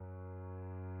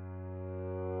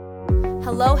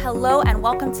Hello, and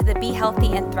welcome to the Be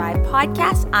Healthy and Thrive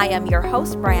podcast. I am your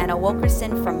host, Brianna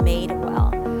Wilkerson from Made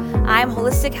Well. I am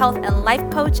holistic health and life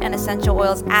coach and essential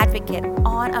oils advocate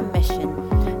on a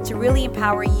mission to really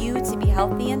empower you to be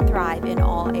healthy and thrive in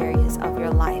all areas of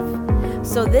your life.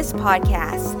 So this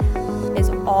podcast is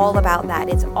all about that.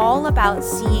 It's all about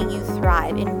seeing you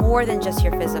thrive in more than just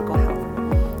your physical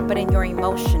health, but in your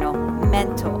emotional,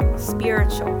 mental,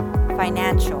 spiritual,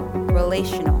 financial,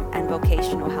 relational, and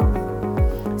vocational health.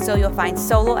 So you'll find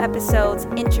solo episodes,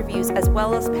 interviews, as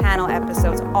well as panel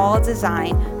episodes, all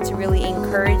designed to really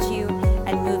encourage you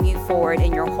and move you forward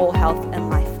in your whole health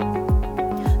and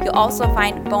life. You'll also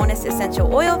find bonus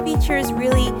essential oil features,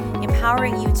 really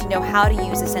empowering you to know how to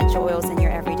use essential oils in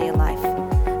your everyday life.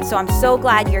 So I'm so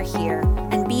glad you're here,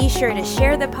 and be sure to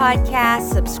share the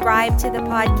podcast, subscribe to the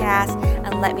podcast,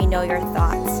 and let me know your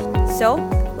thoughts. So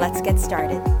let's get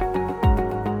started.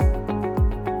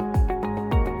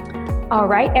 All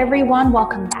right, everyone,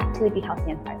 welcome back to the Be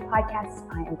Healthy and Thrive podcast.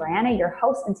 I am Brianna, your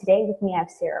host, and today with me I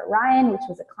have Sarah Ryan, which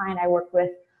was a client I worked with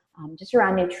just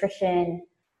around nutrition,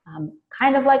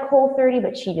 kind of like Whole30,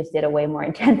 but she just did a way more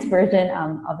intense version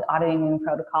of the Autoimmune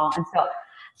protocol. And so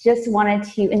just wanted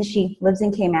to, and she lives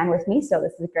in Cayman with me, so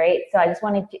this is great. So I just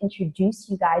wanted to introduce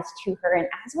you guys to her. And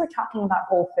as we're talking about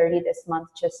Whole30 this month,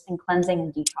 just in cleansing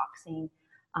and detoxing,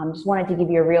 just wanted to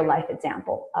give you a real life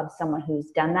example of someone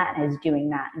who's done that and is doing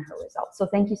that in her results. So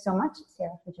thank you so much,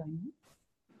 Sarah, for joining me.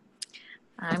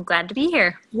 I'm glad to be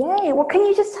here. Yay. Well, can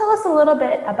you just tell us a little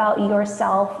bit about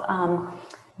yourself?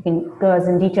 You can go as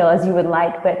in detail as you would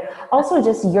like, but also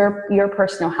just your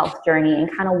personal health journey and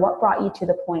kind of what brought you to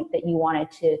the point that you wanted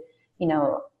to,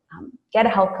 get a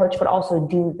health coach, but also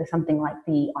do something like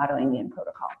the Autoimmune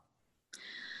protocol.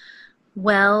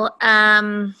 Well,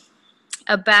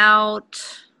 about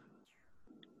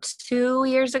 2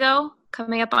 years ago,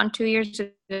 coming up on 2 years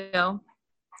ago,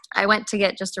 I went to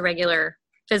get just a regular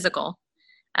physical,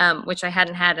 which I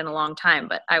hadn't had in a long time,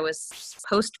 but I was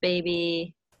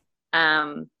post-baby,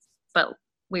 but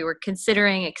we were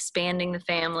considering expanding the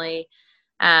family,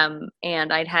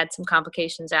 and I'd had some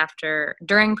complications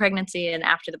during pregnancy and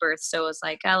after the birth, so I was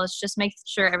like, let's just make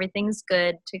sure everything's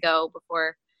good to go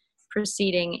before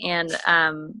proceeding, and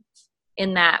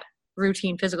in that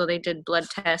routine physical, they did blood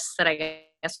tests that I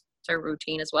guess are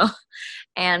routine as well,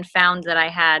 and found that I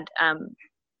had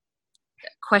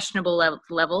questionable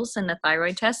levels in the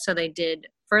thyroid test. So they did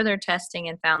further testing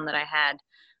and found that I had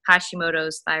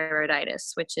Hashimoto's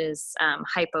thyroiditis, which is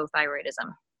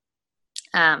hypothyroidism,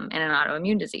 and an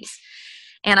autoimmune disease.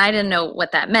 And I didn't know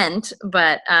what that meant,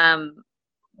 but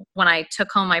when I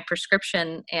took home my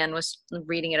prescription and was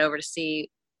reading it over to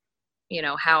see,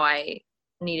 how I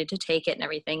needed to take it and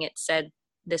everything, it said,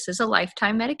 this is a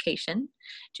lifetime medication.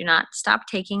 Do not stop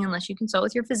taking unless you consult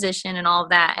with your physician and all of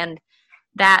that. And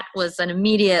that was an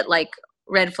immediate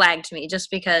red flag to me, just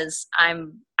because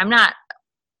I'm not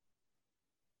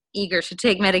eager to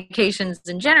take medications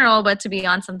in general, but to be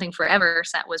on something forever,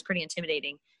 so that was pretty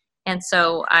intimidating. And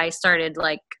so I started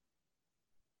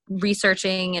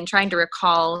researching and trying to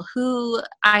recall who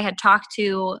I had talked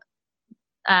to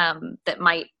that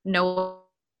might know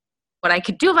what I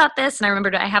could do about this. And I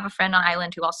remembered I have a friend on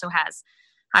island who also has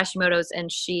Hashimoto's,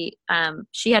 and she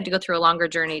had to go through a longer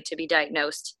journey to be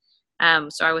diagnosed.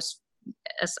 So I was,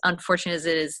 as unfortunate as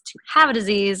it is to have a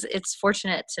disease, it's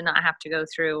fortunate to not have to go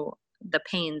through the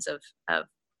pains of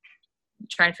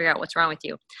trying to figure out what's wrong with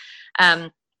you.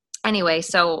 Anyway,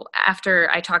 so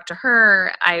after I talked to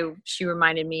her, she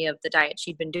reminded me of the diet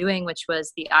she'd been doing, which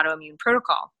was the Autoimmune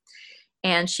protocol.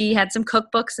 And she had some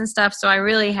cookbooks and stuff. So I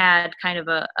really had kind of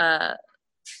a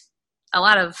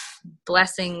lot of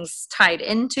blessings tied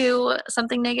into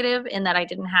something negative, in that I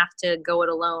didn't have to go it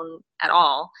alone at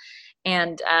all.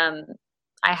 And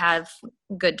I have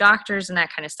good doctors and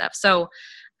that kind of stuff. So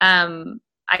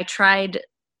I tried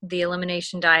the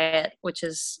Elimination diet, which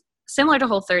is similar to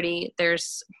Whole30. There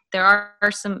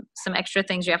are some extra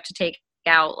things you have to take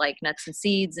out, like nuts and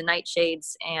seeds and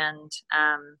nightshades, and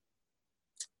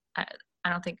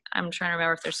I'm trying to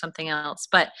remember if there's something else,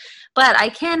 but I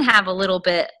can have a little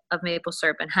bit of maple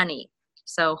syrup and honey.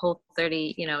 So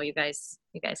Whole30, you guys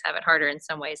have it harder in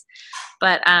some ways,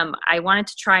 but I wanted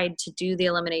to try to do the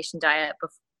Elimination diet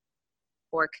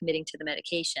before committing to the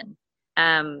medication.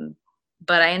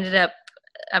 But I ended up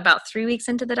about 3 weeks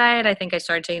into the diet. I think I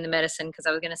started taking the medicine because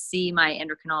I was going to see my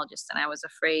endocrinologist, and I was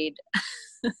afraid,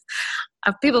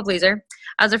 a people pleaser.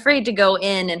 I was afraid to go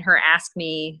in and her ask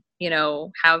me,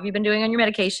 how have you been doing on your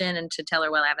medication? And to tell her,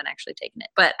 well, I haven't actually taken it.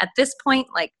 But at this point,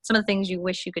 some of the things you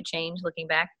wish you could change looking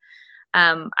back,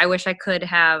 I wish I could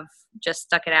have just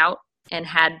stuck it out and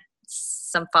had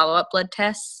some follow-up blood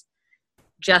tests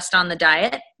just on the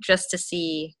diet, just to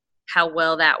see how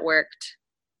well that worked,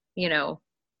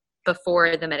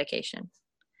 before the medication,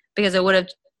 because it would have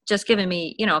just given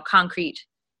me, a concrete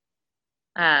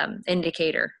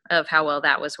indicator of how well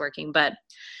that was working. But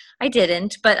I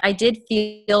didn't, but I did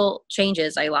feel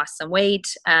changes. I lost some weight.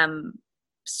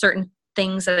 Certain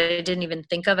things that I didn't even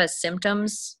think of as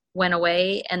symptoms went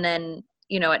away. And then,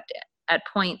 at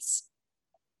points,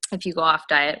 if you go off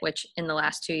diet, which in the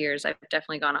last 2 years, I've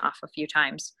definitely gone off a few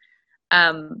times.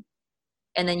 And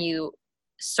then you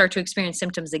start to experience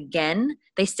symptoms again,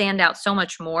 they stand out so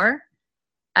much more.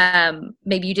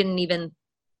 Maybe you didn't even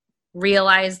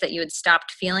realize that you had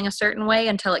stopped feeling a certain way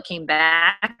until it came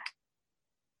back.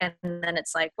 And then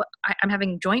it's like, well, I'm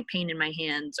having joint pain in my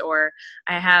hands, or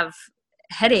I have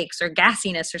headaches or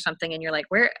gassiness or something. And you're like,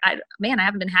 I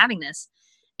haven't been having this.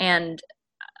 And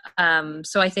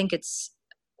so I think it's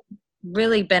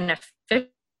really beneficial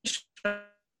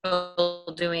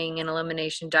doing an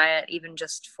elimination diet, even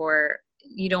just for,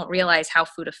 you don't realize how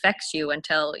food affects you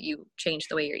until you change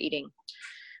the way you're eating.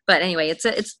 But anyway, it's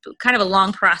kind of a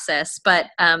long process, but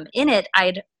in it,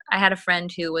 I had a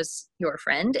friend who was your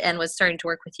friend and was starting to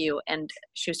work with you, and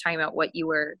she was talking about what you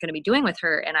were going to be doing with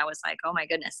her. And I was like, oh my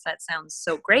goodness, that sounds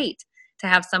so great to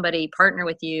have somebody partner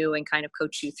with you and kind of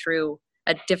coach you through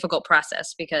a difficult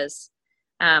process, because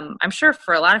I'm sure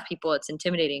for a lot of people it's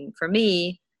intimidating. For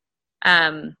me,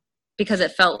 because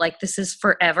it felt like this is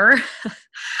forever.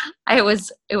 It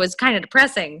was kind of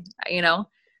depressing,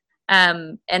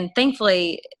 and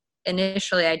thankfully,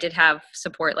 initially I did have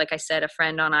support. Like I said, a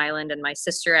friend on island, and my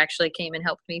sister actually came and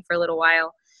helped me for a little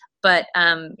while. But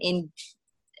in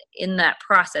that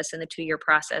process, in the 2-year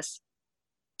process,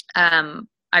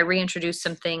 I reintroduced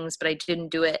some things, but I didn't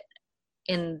do it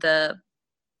in the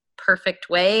perfect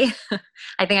way.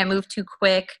 I think I moved too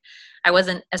quick. I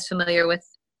wasn't as familiar with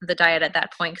the diet at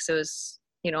that point because it was,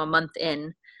 a month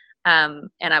in. And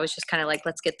I was just kind of like,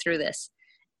 let's get through this.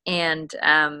 And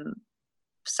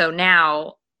so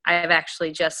now I've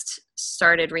actually just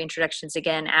started reintroductions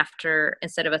again after,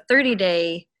 instead of a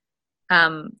 30-day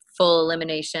full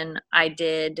elimination, I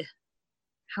did,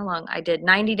 how long? I did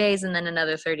 90 days and then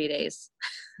another 30 days.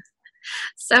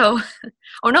 So,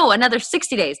 another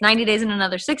 60 days, 90 days and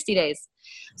another 60 days.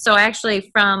 So actually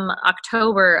from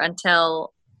October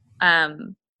until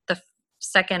the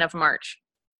 2nd of March,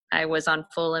 I was on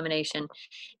full elimination.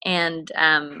 And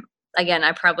again,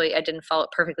 I didn't follow it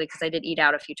perfectly because I did eat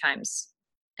out a few times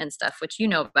and stuff, which you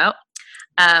know about.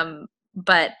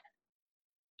 But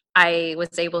I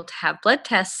was able to have blood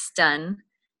tests done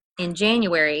in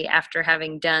January after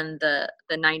having done the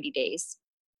 90 days.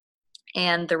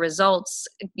 And the results,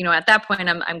 at that point,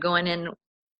 I'm going in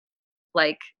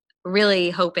like really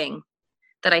hoping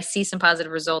that I see some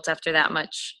positive results after that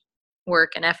much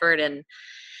work and effort. And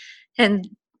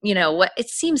what, it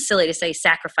seems silly to say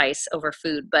sacrifice over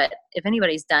food, but if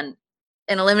anybody's done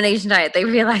an elimination diet, they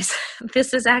realize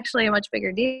this is actually a much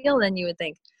bigger deal than you would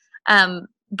think.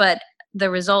 But the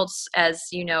results, as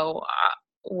you know,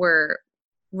 were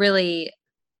really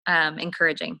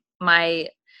encouraging. My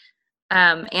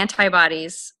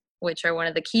antibodies, which are one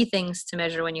of the key things to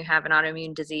measure when you have an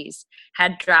autoimmune disease,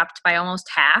 had dropped by almost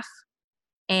half.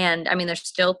 And I mean, they're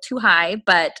still too high,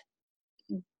 but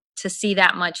to see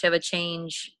that much of a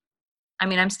change, I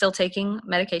mean, I'm still taking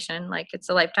medication, like it's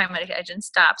a lifetime medication. I didn't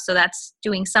stop. So that's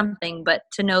doing something, but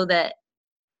to know that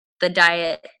the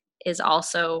diet is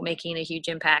also making a huge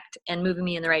impact and moving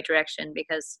me in the right direction,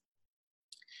 because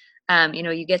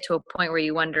you get to a point where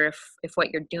you wonder if what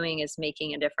you're doing is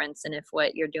making a difference and if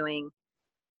what you're doing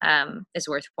is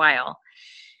worthwhile.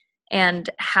 And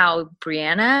how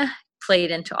Brianna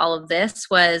played into all of this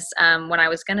was when I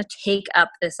was going to take up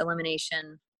this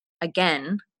elimination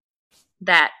again,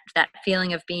 that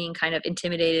feeling of being kind of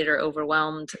intimidated or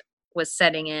overwhelmed was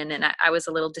setting in. And I was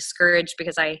a little discouraged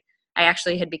because I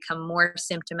actually had become more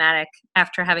symptomatic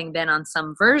after having been on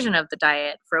some version of the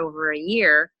diet for over a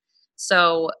year.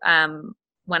 So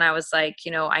when I was like,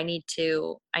 I need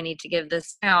to give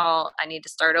this all, I need to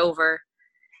start over,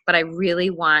 but I really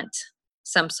want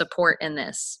some support in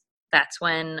this. That's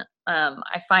when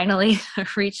I finally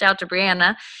reached out to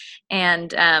Brianna,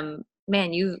 and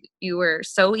man, you were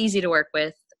so easy to work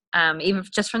with, even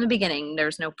just from the beginning.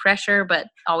 There's no pressure, but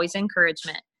always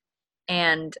encouragement.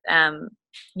 And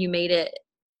you made it,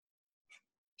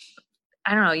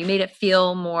 I don't know, you made it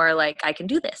feel more like I can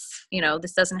do this.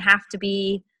 This doesn't have to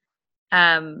be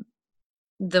the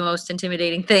most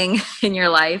intimidating thing in your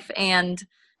life. And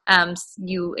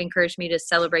you encouraged me to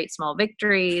celebrate small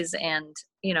victories and,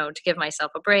 to give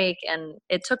myself a break. And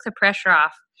it took the pressure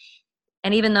off.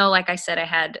 And even though, like I said, I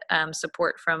had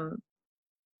support from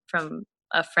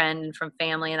a friend and from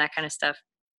family and that kind of stuff.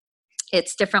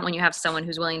 It's different when you have someone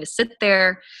who's willing to sit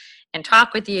there and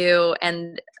talk with you,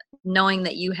 and knowing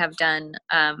that you have done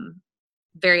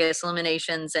various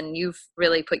eliminations and you've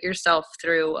really put yourself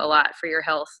through a lot for your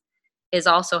health is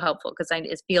also helpful, because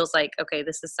it feels like, okay,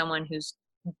 this is someone who's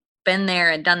been there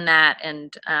and done that,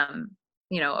 and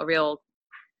a real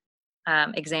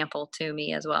example to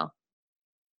me as well.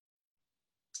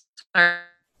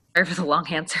 Sorry for the long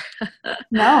answer.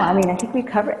 No, I mean, I think we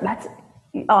covered that's,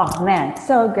 oh man,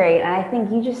 so great. And I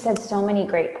think you just said so many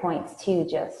great points too,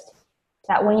 just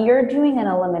that when you're doing an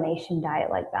elimination diet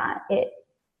like that,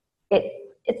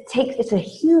 it's a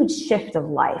huge shift of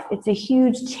life. It's a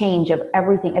huge change of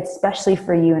everything, especially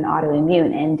for you in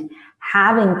autoimmune, and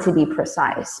having to be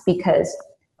precise, because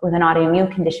with an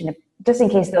autoimmune condition, just in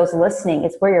case those listening,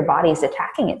 it's where your body is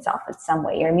attacking itself in some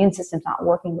way. Your immune system's not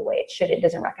working the way it should. It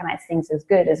doesn't recognize things as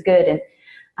good.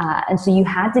 And so you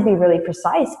had to be really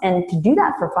precise. And to do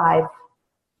that for 5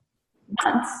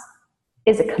 months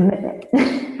is a commitment,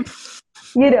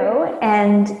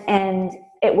 and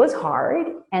it was hard.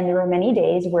 And there were many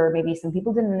days where maybe some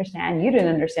people didn't understand, you didn't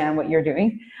understand what you're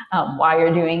doing, why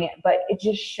you're doing it. But it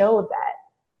just showed that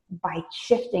by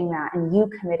shifting that and you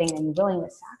committing and willing to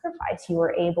sacrifice, you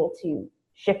were able to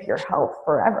shift your health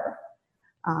forever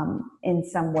in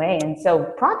some way. And so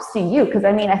props to you, because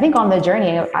I mean, I think on the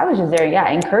journey, I was just there,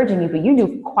 encouraging you, but you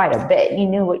knew quite a bit. You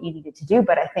knew what you needed to do.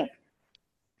 But I think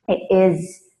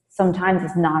sometimes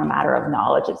it's not a matter of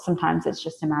knowledge. Sometimes it's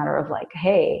just a matter of like,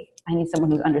 hey, I need someone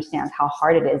who understands how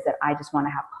hard it is that I just want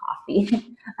to have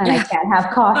coffee and I can't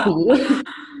have coffee,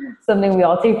 something we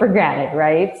all take for granted,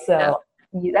 right? So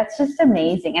that's just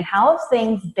amazing. And how have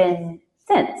things been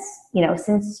since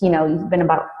you've been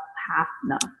about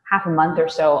half a month or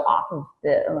so off of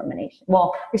the elimination?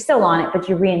 Well, you're still on it, but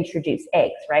you reintroduced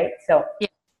eggs, right? So yeah,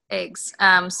 eggs.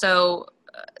 I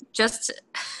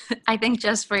think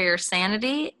just for your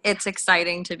sanity, it's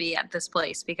exciting to be at this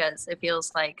place, because it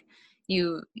feels like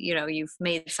you've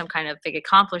made some kind of big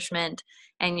accomplishment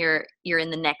and you're in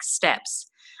the next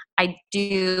steps. I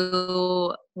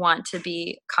do want to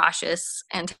be cautious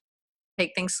and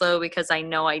take things slow, because I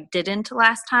know I didn't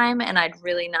last time, and I'd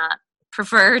really not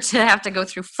prefer to have to go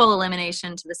through full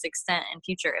elimination to this extent in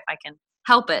future if I can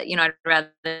help it. I'd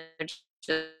rather just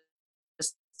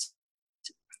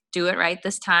do it right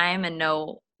this time and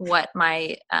know what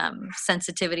my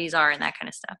sensitivities are and that kind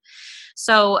of stuff.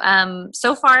 So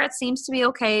so far it seems to be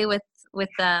okay with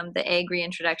the egg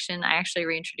reintroduction. I actually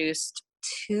reintroduced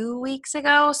 2 weeks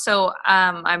ago, so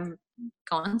I'm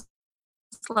going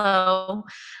slow.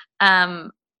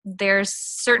 There's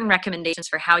certain recommendations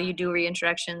for how you do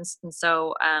reintroductions, and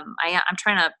so I'm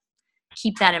trying to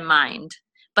keep that in mind.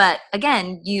 But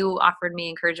again, you offered me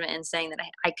encouragement in saying that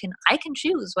I can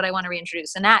choose what I want to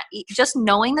reintroduce, and that just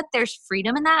knowing that there's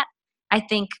freedom in that, I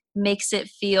think makes it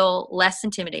feel less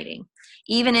intimidating.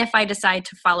 Even if I decide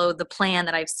to follow the plan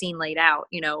that I've seen laid out,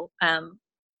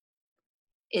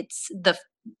 it's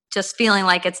just feeling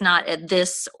like it's not at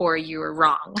this or you're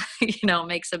wrong,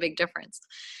 makes a big difference.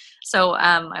 So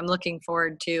I'm looking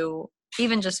forward to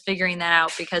even just figuring that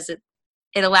out, because it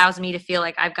allows me to feel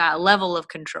like I've got a level of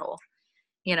control,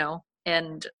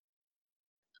 and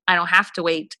I don't have to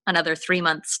wait another 3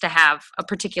 months to have a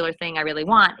particular thing I really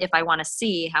want if I want to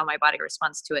see how my body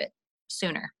responds to it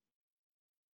sooner.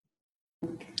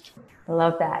 I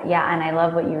love that. Yeah. And I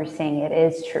love what you were saying. It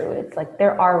is true. It's like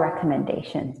there are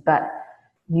recommendations, but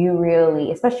you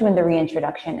really, especially when the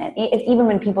reintroduction, and even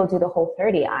when people do the whole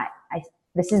 30,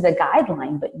 this is the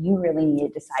guideline, but you really need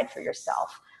to decide for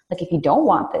yourself. Like, if you don't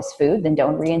want this food, then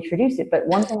don't reintroduce it. But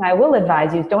one thing I will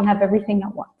advise you is don't have everything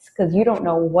at once, because you don't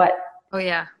know what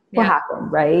will happen,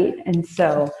 right? And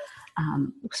so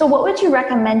what would you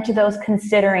recommend to those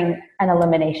considering an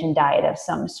elimination diet of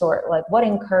some sort? Like, what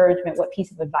encouragement, what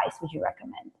piece of advice would you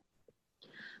recommend?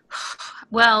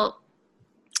 Well,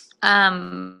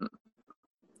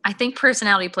 I think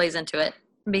personality plays into it,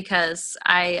 because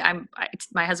my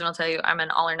husband will tell you I'm an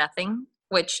all or nothing,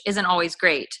 which isn't always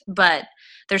great. But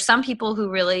there's some people who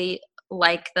really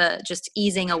like the just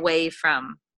easing away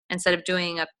from, instead of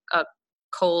doing a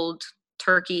cold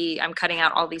turkey, I'm cutting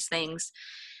out all these things.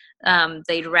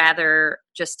 They'd rather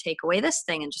just take away this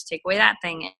thing and just take away that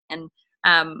thing. And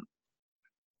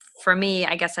for me,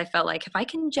 I guess I felt like if I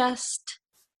can just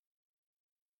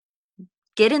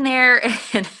get in there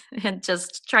and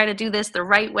just try to do this the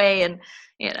right way, and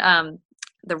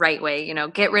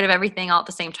get rid of everything all at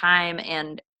the same time,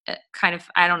 and kind of,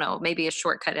 I don't know, maybe a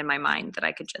shortcut in my mind that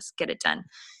I could just get it done.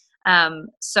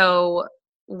 So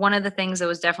one of the things that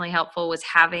was definitely helpful was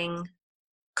having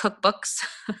cookbooks.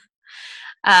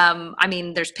 I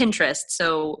mean, there's Pinterest.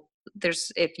 So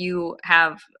if you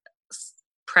have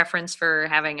preference for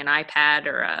having an iPad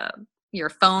or your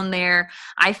phone there,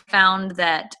 I found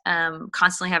that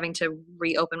constantly having to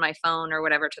reopen my phone or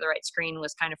whatever to the right screen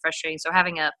was kind of frustrating. So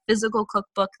having a physical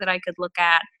cookbook that I could look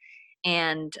at,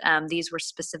 and these were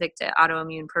specific to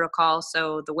autoimmune protocol.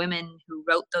 So the women who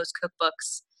wrote those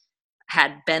cookbooks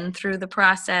had been through the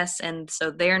process, and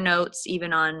so their notes,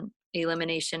 even on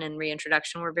elimination and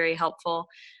reintroduction, were very helpful.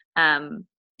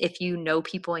 If you know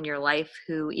people in your life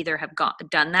who either have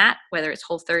done that, whether it's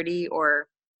Whole30 or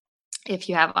if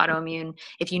you have autoimmune,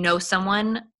 if you know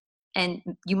someone, and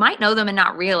you might know them and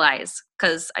not realize,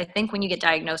 because I think when you get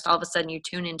diagnosed, all of a sudden you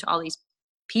tune into all these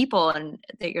people and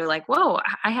that you're like, whoa,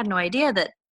 I had no idea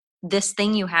that this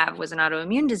thing you have was an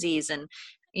autoimmune disease. And,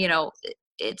 you know,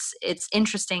 it's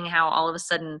interesting how all of a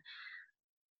sudden,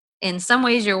 in some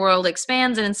ways your world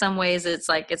expands, and in some ways it's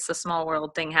like it's the small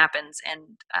world thing happens. And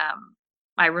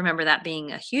I remember that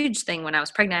being a huge thing when I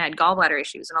was pregnant. I had gallbladder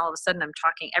issues, and all of a sudden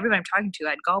everybody I'm talking to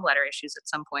had gallbladder issues at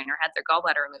some point or had their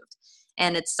gallbladder removed.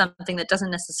 And it's something that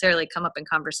doesn't necessarily come up in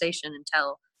conversation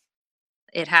until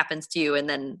it happens to you, and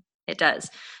then it does.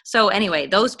 So anyway,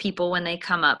 those people, when they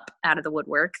come up out of the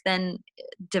woodwork, then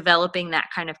developing that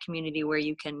kind of community where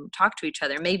you can talk to each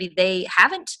other. Maybe they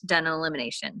haven't done an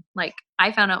elimination. Like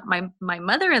I found out my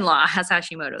mother-in-law has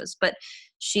Hashimoto's, but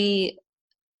she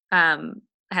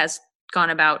has gone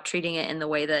about treating it in the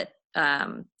way that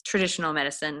traditional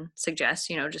medicine suggests.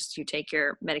 You know, just you take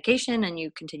your medication and you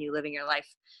continue living your life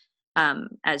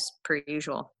as per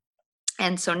usual.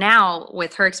 And so now,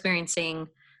 with her experiencing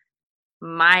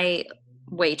my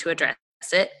way to address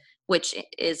it, which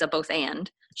is a both and,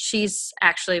 she's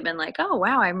actually been like, oh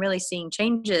wow, I'm really seeing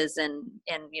changes, and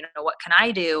you know, what can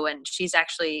I do? And she's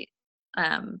actually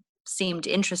seemed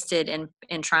interested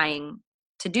in trying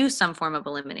to do some form of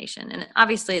elimination. And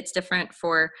obviously it's different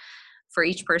for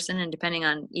each person, and depending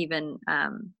on even I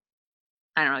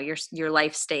don't know, your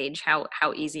life stage, how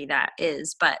easy that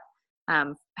is. But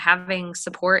having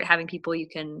support, having people you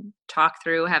can talk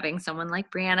through, having someone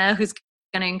like Brianna who's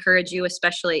going to encourage you,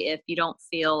 especially if you don't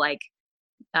feel like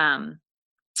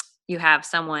you have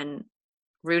someone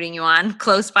rooting you on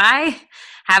close by.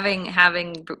 Having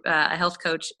a health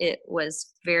coach, it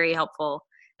was very helpful,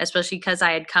 especially because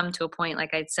I had come to a point,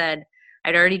 like I'd said,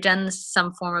 I'd already done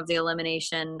some form of the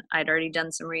elimination. I'd already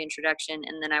done some reintroduction,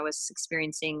 and then I was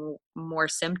experiencing more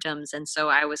symptoms. And so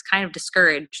I was kind of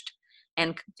discouraged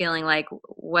and feeling like,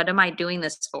 what am I doing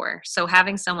this for? So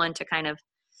having someone to kind of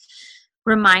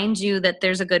remind you that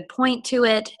there's a good point to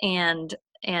it, and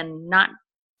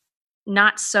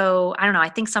not so, I don't know. I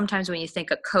think sometimes when you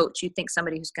think a coach, you think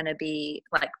somebody who's going to be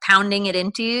like pounding it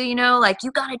into you, you know, like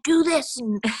you got to do this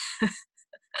and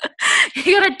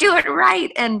you got to do it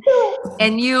right.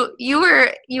 And you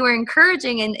were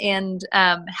encouraging and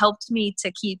helped me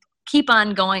to keep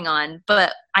on going on.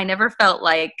 But I never felt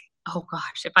like, oh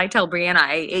gosh, if I tell Brianna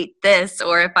I ate this,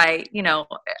 or if I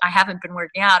haven't been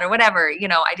working out or whatever, you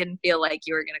know, I didn't feel like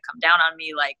you were going to come down on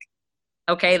me like,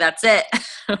 okay, that's it.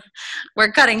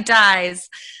 We're cutting ties.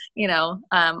 You know,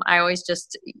 I always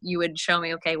you would show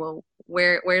me, okay, well,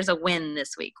 where's a win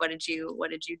this week? What did you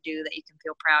do that you can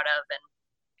feel proud of, and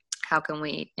how can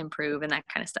we improve, and that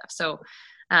kind of stuff. So,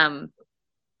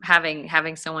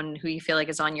 having someone who you feel like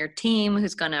is on your team,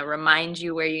 who's going to remind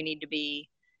you where you need to be,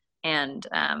 and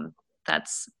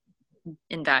that's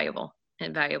invaluable,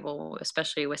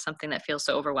 especially with something that feels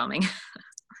so overwhelming.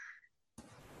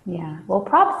 Yeah. Well,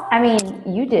 props. I mean,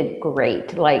 you did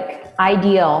great. Like,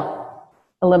 ideal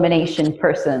elimination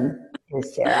person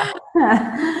is Sarah.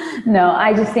 No,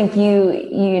 I just think you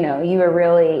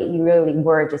really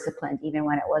were disciplined even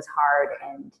when it was hard,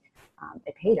 and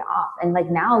it paid off. And like,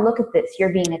 now look at this,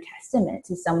 you're being a testament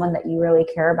to someone that you really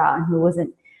care about and who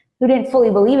didn't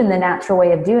fully believe in the natural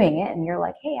way of doing it. And you're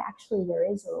like, hey, actually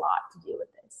there is a lot to do with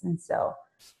this. And so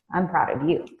I'm proud of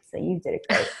you. So you did it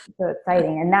great. So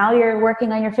exciting. And now you're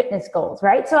working on your fitness goals,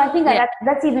 right? So I think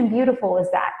that's even beautiful, is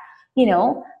that, you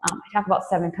know, I talk about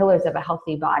 7 pillars of a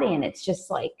healthy body, and it's just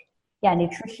like, yeah,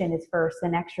 nutrition is first,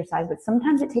 then exercise, but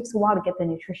sometimes it takes a while to get the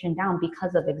nutrition down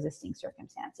because of existing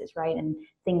circumstances, right? And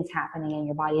things happening in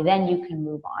your body. Then you can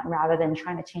move on, rather than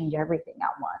trying to change everything at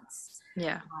once.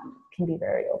 Yeah. Can be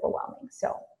very overwhelming.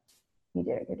 So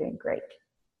you're doing great.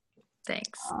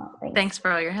 Thanks. Thanks for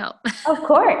all your help. Of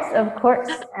course.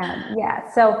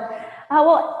 Yeah. So,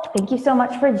 well, thank you so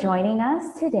much for joining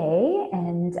us today.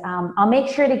 And I'll make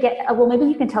sure to get, maybe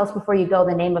you can tell us before you go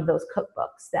the name of those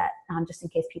cookbooks, that just in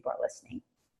case people are listening.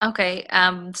 Okay.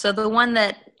 So the one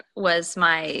that was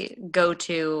my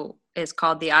go-to is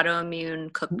called the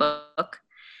Autoimmune Cookbook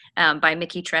by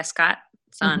Mickey Trescott.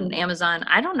 It's on Amazon.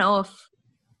 I don't know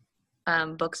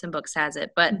if Books and Books has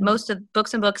it, but most of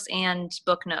Books and Books and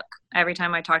Book Nook, every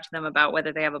time I talk to them about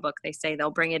whether they have a book, they say they'll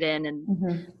bring it in,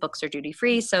 and books are duty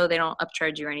free, so they don't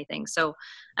upcharge you or anything. So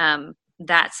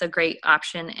that's a great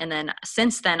option. And then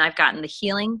since then, I've gotten the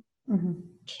Healing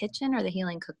Kitchen or the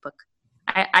Healing Cookbook.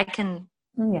 I can.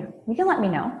 Yeah, you can let me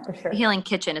know for sure. Healing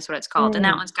Kitchen is what it's called, and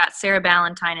that one's got Sarah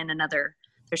Ballantyne and another.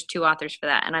 There's 2 authors for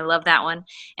that, and I love that one.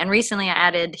 And recently I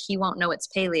added He Won't Know It's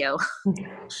Paleo,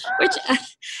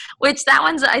 which that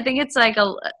one's, I think it's like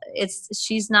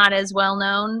she's not as well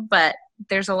known, but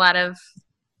there's a lot of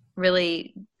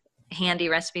really handy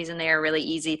recipes in there, really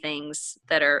easy things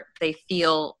they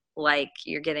feel like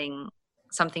you're getting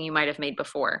something you might have made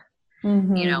before,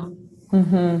 you know?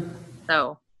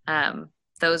 So,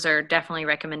 those are definitely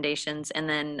recommendations. And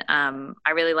then I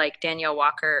really like Danielle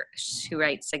Walker, who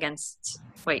writes Against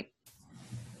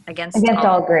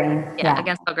All Grain. Yeah,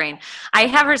 Against All Grain. I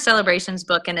have her celebrations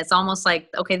book, and it's almost like,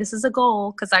 okay, this is a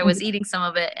goal, because I was eating some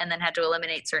of it and then had to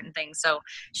eliminate certain things. So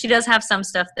she does have some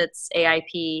stuff that's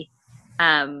AIP,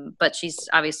 but she's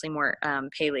obviously more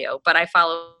paleo. But I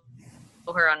follow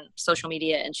her on social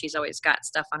media, and she's always got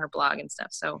stuff on her blog and stuff.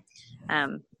 So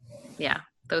yeah.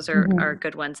 Those are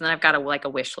good ones. And then I've got a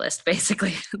wish list,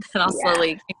 basically, that I'll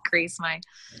slowly increase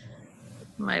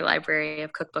my library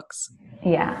of cookbooks.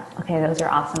 Yeah. Okay. Those are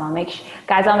awesome. I'll make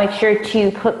sure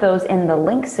to put those in the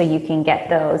links so you can get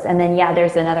those. And then,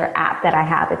 there's another app that I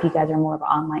have if you guys are more of an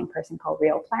online person called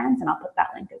Real Plans, and I'll put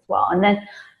that link as well. And then,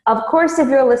 of course, if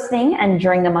you're listening and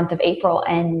during the month of April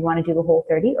and you want to do the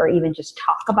Whole30, or even just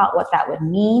talk about what that would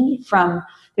mean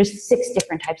there's 6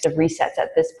 different types of resets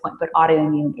at this point, but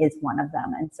autoimmune is one of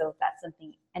them. And so if that's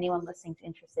something anyone listening is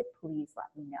interested, please let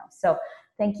me know. So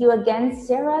thank you again,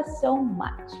 Sarah, so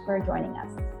much for joining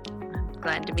us. I'm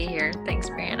glad to be here. Thanks,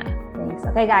 Brianna. Thanks.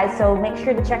 Okay, guys, so make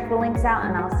sure to check the links out,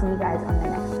 and I'll see you guys on the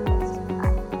next post.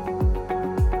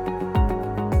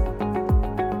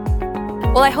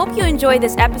 Bye. Well, I hope you enjoyed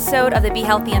this episode of the Be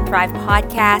Healthy and Thrive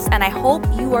podcast, and I hope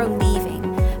you are leaving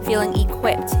feeling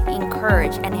equipped,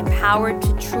 encouraged, and empowered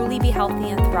to truly be healthy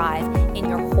and thrive in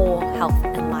your whole health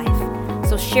and life.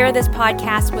 So share this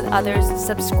podcast with others,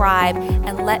 subscribe,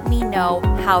 and let me know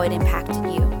how it impacted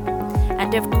you.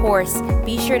 And of course,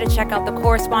 be sure to check out the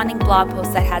corresponding blog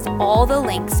post that has all the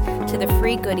links to the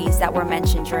free goodies that were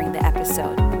mentioned during the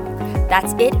episode.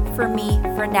 That's it for me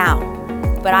for now,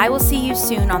 but I will see you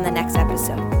soon on the next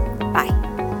episode. Bye.